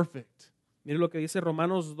and perfect. Mire lo que dice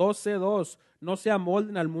Romanos 12:2. No se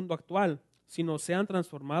amolden al mundo actual, sino sean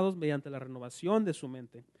transformados mediante la renovación de su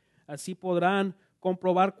mente. Así podrán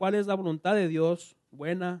comprobar cuál es la voluntad de Dios,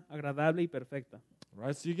 buena, agradable y perfecta.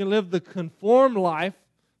 Right? So you can live the conformed life,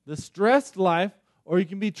 the stressed life, or you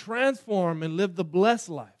can be transformed and live the blessed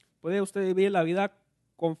life. Puede usted vivir la vida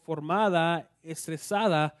conformada,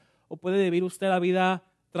 estresada, o puede vivir usted la vida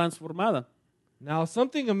transformada. Now,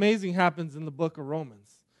 something amazing happens in the book of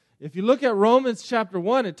Romans. If you look at Romans chapter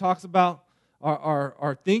 1, it talks about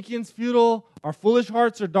our thinking's futile, our foolish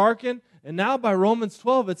hearts are darkened, and now by Romans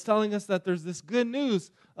 12, it's telling us that there's this good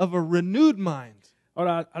news of a renewed mind.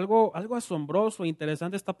 Ahora, algo asombroso e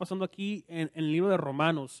interesante está pasando aquí en el libro de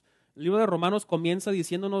Romanos. El libro de Romanos comienza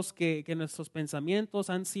diciéndonos que nuestros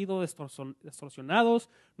pensamientos han sido distorsionados,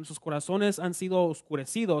 nuestros corazones han sido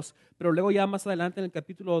oscurecidos, pero luego ya más adelante en el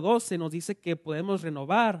capítulo 12 nos dice que podemos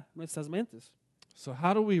renovar nuestras mentes. So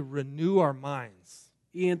how do we renew our minds?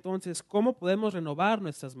 Y entonces, ¿cómo podemos renovar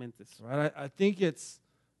nuestras mentes? Right? I think it's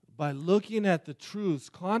by looking at the truths,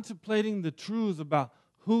 contemplating the truths about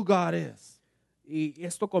who God is. Y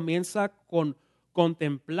esto comienza con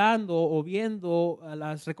contemplando o viendo,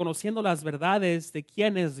 reconociendo las verdades de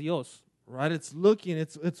quién es Dios. Right? It's looking,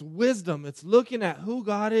 it's wisdom. It's looking at who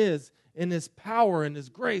God is in His power and His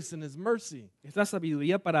grace and His mercy. Es la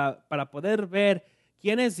sabiduría para poder ver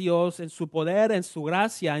quién es Dios en su poder, en su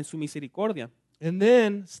gracia, en su misericordia. And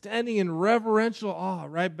then standing in reverential awe,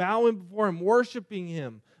 right? Bowing before Him, worshiping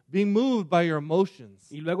Him, being moved by your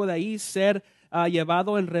emotions. Y luego de ahí ser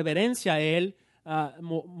llevado en reverencia a Él,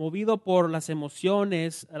 movido por las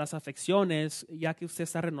emociones, las afecciones, ya que usted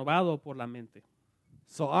está renovado por la mente.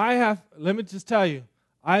 So let me just tell you,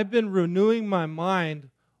 I've been renewing my mind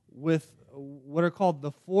with what are called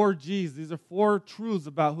the 4 G's. These are 4 truths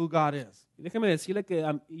about who God is. Y déjeme decirle que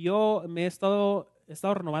yo me he estado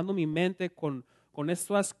renovando mi mente con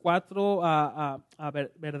estas 4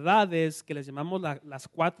 verdades que les llamamos las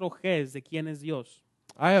 4 G's de quién es Dios.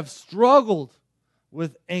 I have struggled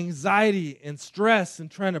with anxiety and stress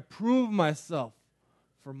and trying to prove myself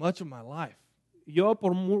for much of my life. Yo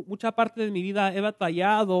por mucha parte de mi vida he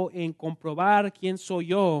batallado en comprobar quién soy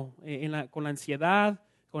yo con la ansiedad,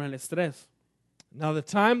 con el estrés. Now, the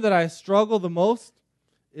time that I struggle the most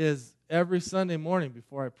is every Sunday morning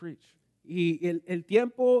before I preach. Y el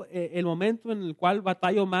tiempo, el momento en el cual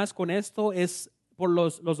batallo más con esto es por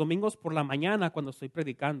los domingos por la mañana cuando estoy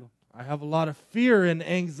predicando. I have a lot of fear and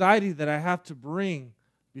anxiety that I have to bring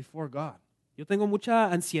before God. Yo tengo mucha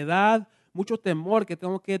ansiedad, mucho temor que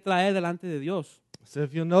tengo que traer delante de Dios. So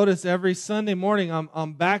if you'll notice, every Sunday morning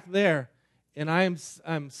I'm back there, and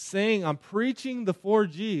I'm preaching the 4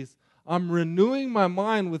 G's. I'm renewing my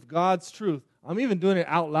mind with God's truth. I'm even doing it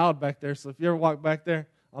out loud back there. So if you ever walk back there,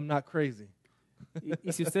 I'm not crazy.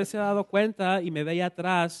 Y si usted se ha dado cuenta y me ve allá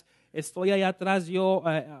atrás, estoy allá atrás yo,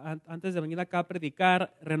 antes de venir acá a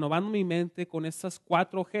predicar, renovando mi mente con estas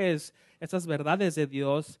 4 G's, estas verdades de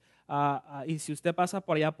Dios. Y si usted pasa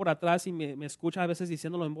por allá por atrás y me escucha a veces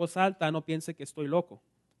diciéndolo en voz alta, no piense que estoy loco.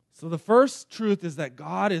 So the first truth is that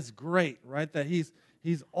God is great, right? That He's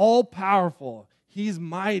all powerful, He's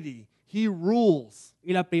mighty, He rules.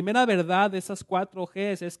 Y la primera verdad de esas 4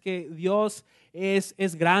 G's es que Dios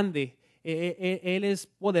es grande, Él es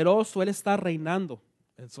poderoso, Él está reinando.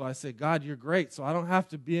 And so I say, God, you're great, so I don't have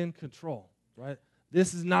to be in control, right?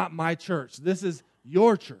 This is not my church. This is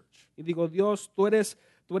your church. Y digo, Dios, tú eres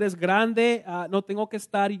grande, no tengo que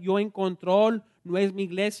estar yo en control, no es mi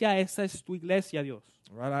iglesia, esa es tu iglesia, Dios.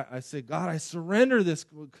 Right? I say, God, I surrender this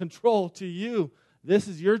control to you. This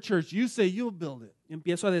is your church. You say you'll build it.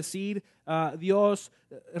 Empiezo a decir, Dios,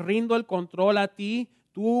 rindo el control a ti,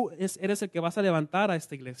 tú eres el que vas a levantar a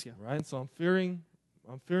esta iglesia. Right? So I'm fearing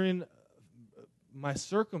my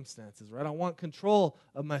circumstances, right? I want control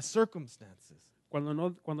of my circumstances. Cuando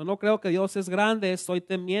no creo que Dios es grande, estoy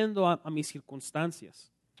temiendo a mis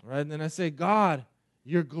circunstancias. Right? And then I say, God,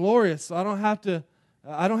 you're glorious, so I don't have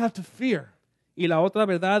to fear. Y la otra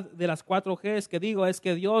verdad de las 4 G's que digo es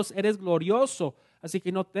que Dios, eres glorioso, así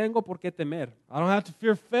que no tengo por qué temer. I don't have to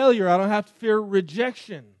fear failure. I don't have to fear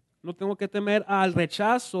rejection. No tengo que temer al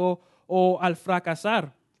rechazo o al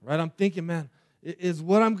fracasar. Right? I'm thinking, man, is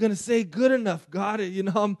what I'm going to say good enough? God,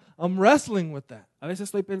 I'm wrestling with that. A veces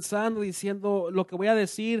estoy pensando, diciendo, lo que voy a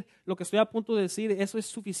decir, lo que estoy a punto de decir, ¿eso es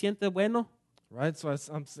suficiente bueno? Right? So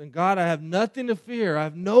I'm saying, God, I have nothing to fear. I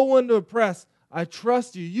have no one to oppress. I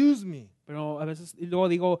trust you. Use me. Pero a veces y luego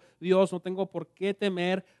digo, Dios, no tengo por qué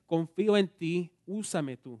temer, confío en ti,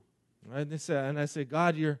 úsame tú. Right? And I say,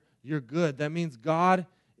 God, you're good. That means God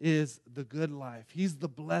is the good life. He's the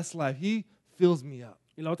blessed life. He fills me up.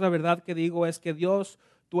 Y la otra verdad que digo es que Dios,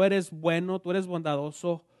 tú eres bueno, tú eres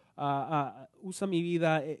bondadoso, usa mi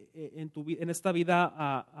vida en esta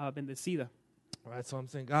vida bendecida. Right? So I'm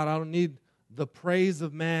saying, God, I don't need the praise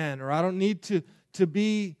of man, or I don't need to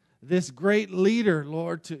be this great leader,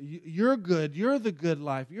 Lord. You're good. You're the good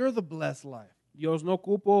life. You're the blessed life. Dios, no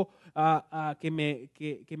ocupo que me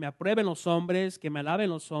aprueben los hombres, que me alaben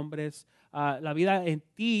los hombres. La vida en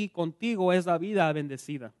ti, contigo, es la vida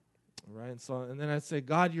bendecida. Right? And then I say,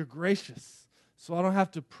 God, you're gracious, so I don't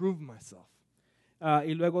have to prove myself.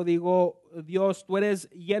 Y luego digo, Dios, tú eres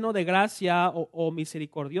lleno de gracia o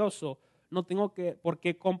misericordioso. No tengo por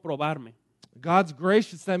qué comprobarme. God's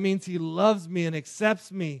gracious. That means He loves me and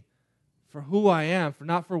accepts me for who I am,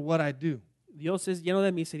 not for what I do. Dios es lleno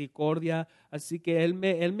de misericordia, así que Él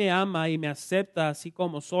me ama y me acepta así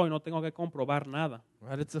como soy. No tengo que comprobar nada.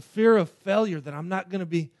 Right? It's a fear of failure that I'm not going to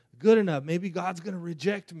be good enough. Maybe God's going to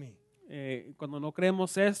reject me. Cuando no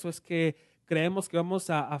creemos esto es que creemos que vamos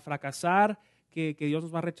a fracasar, que Dios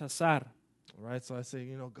nos va a rechazar. All right, so I say,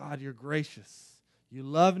 God, you're gracious. You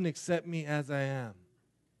love and accept me as I am.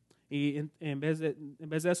 Y en vez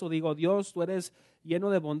de eso digo, Dios, tú eres lleno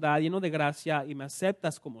de bondad, lleno de gracia y me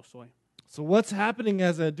aceptas como soy. So what's happening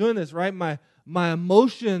as I'm doing this, right? My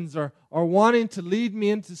emotions are wanting to lead me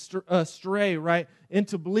into stray, right?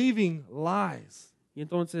 Into believing lies. Y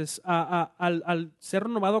entonces, al ser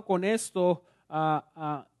renovado con esto,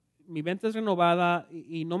 mi mente es renovada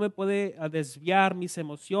y no me puede desviar mis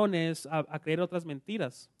emociones a creer otras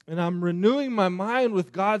mentiras. And I'm renewing my mind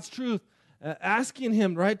with God's truth, asking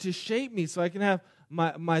Him, right, to shape me so I can have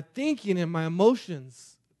my thinking and my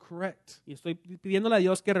emotions correct. Y estoy pidiéndole a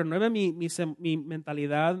Dios que renueve mi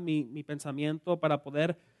mentalidad, mi pensamiento para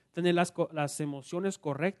poder tener las emociones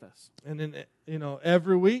correctas. And then,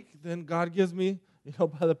 every week, then God gives me,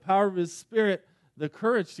 by the power of His Spirit, the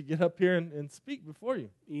courage to get up here and speak before you.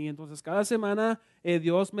 Y entonces cada semana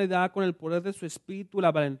Dios me da con el poder de su espíritu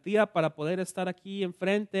la valentía para poder estar aquí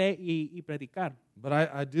enfrente y predicar. But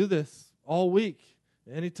I do this all week.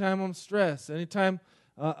 Anytime I'm stressed, anytime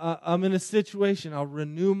I'm in a situation, I'll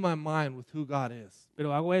renew my mind with who God is.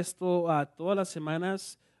 Pero hago esto todas las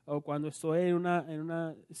semanas o cuando estoy en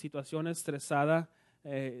una situación estresada,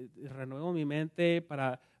 renuevo mi mente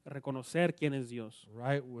para reconocer quién es Dios.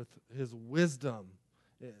 Right, with His wisdom,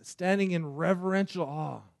 standing in reverential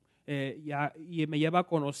awe. Y me lleva a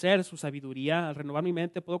conocer su sabiduría. Al renovar mi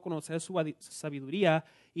mente puedo conocer su sabiduría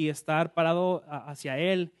y estar parado hacia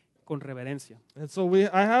Él con reverencia. And so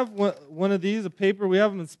I have one of these, a paper. We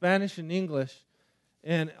have them in Spanish and English.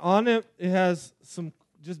 And on it, it has some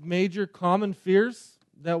just major common fears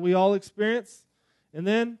that we all experience. And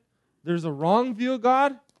then there's a wrong view of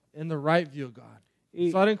God and the right view of God.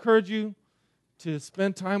 So I'd encourage you to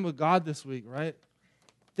spend time with God this week, right?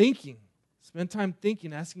 Thinking. Spend time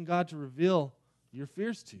thinking, asking God to reveal your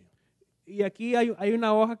fears to you. Y aquí hay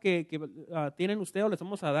una hoja que tienen ustedes o les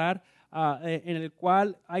vamos a dar en el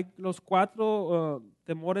cual hay los 4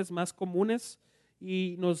 temores más comunes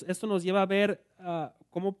y esto nos lleva a ver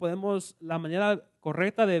cómo podemos, la manera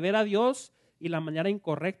correcta de ver a Dios y la manera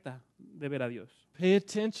incorrecta de ver a Dios. Pay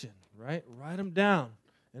attention, right? Write them down.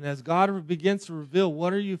 And as God begins to reveal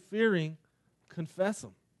what are you fearing, confess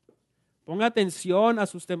them. Ponga atención a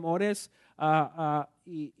sus temores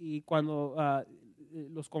y cuando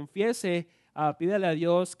los confiese, pídale a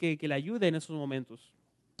Dios que le ayude en esos momentos.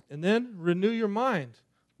 And then renew your mind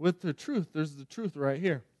with the truth. There's the truth right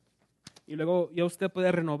here. Y luego ya usted puede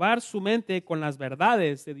renovar su mente con las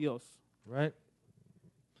verdades de Dios. Right?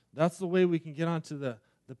 That's the way we can get onto the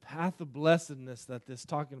path of blessedness that this is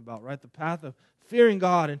talking about, right? The path of fearing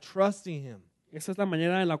God and trusting Him. Esa es la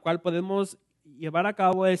manera en la cual podemos llevar a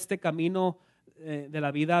cabo este camino de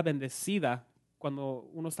la vida bendecida cuando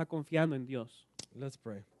uno está confiando en Dios. Let's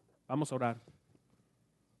pray. Vamos a orar.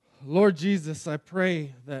 Lord Jesus, I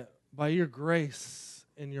pray that by your grace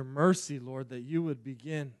and your mercy, Lord, that you would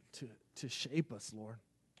begin to shape us, Lord.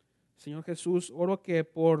 Señor Jesús, oro que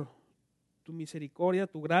por tu misericordia,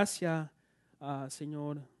 tu gracia,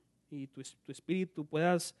 Señor, y tu espíritu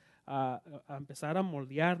puedas empezar a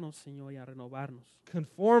moldearnos, Señor, y a renovarnos.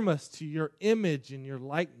 Conform us to your image and your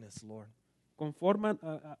likeness, Lord.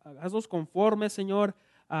 Haznos conformes, Señor,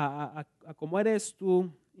 a cómo eres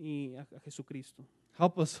tú y a Jesucristo.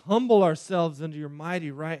 Help us humble ourselves under your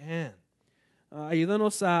mighty right hand.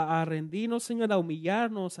 Ayúdanos a rendirnos, Señor, a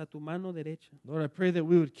humillarnos a tu mano derecha. Lord, I pray that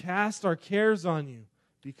we would cast our cares on you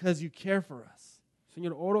because you care for us.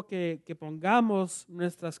 Señor, oro que pongamos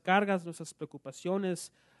nuestras cargas, nuestras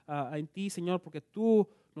preocupaciones en ti, Señor, porque tú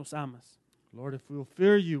nos amas. Lord, if we will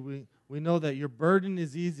fear you, we know that your burden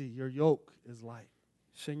is easy, your yoke is light.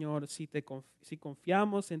 Señor, si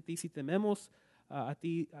confiamos en ti, si tememos a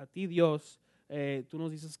ti Dios, tú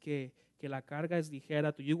nos dices que la carga es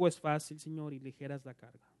ligera, tu yugo es fácil, Señor, y ligera es la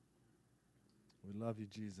carga. We love you,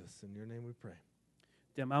 Jesus. In your name we pray.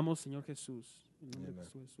 Te amamos, Señor Jesús. En el nombre de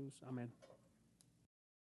Amen. Jesús. Amén.